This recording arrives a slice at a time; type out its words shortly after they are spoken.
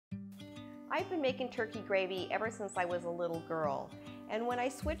I've been making turkey gravy ever since I was a little girl, and when I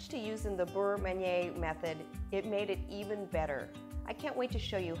switched to using the beurre manié method, it made it even better. I can't wait to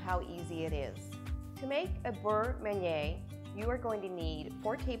show you how easy it is. To make a beurre manié, you are going to need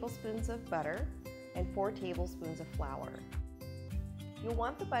 4 tablespoons of butter and 4 tablespoons of flour. You'll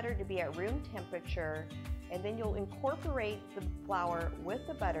want the butter to be at room temperature, and then you'll incorporate the flour with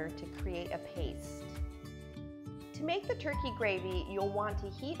the butter to create a paste. To make the turkey gravy, you'll want to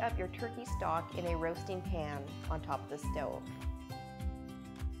heat up your turkey stock in a roasting pan on top of the stove.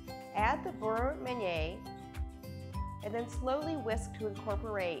 Add the beurre manié and then slowly whisk to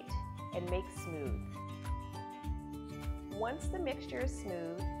incorporate and make smooth. Once the mixture is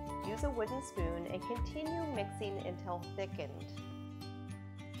smooth, use a wooden spoon and continue mixing until thickened.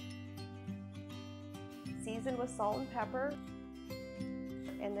 Season with salt and pepper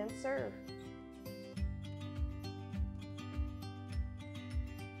and then serve.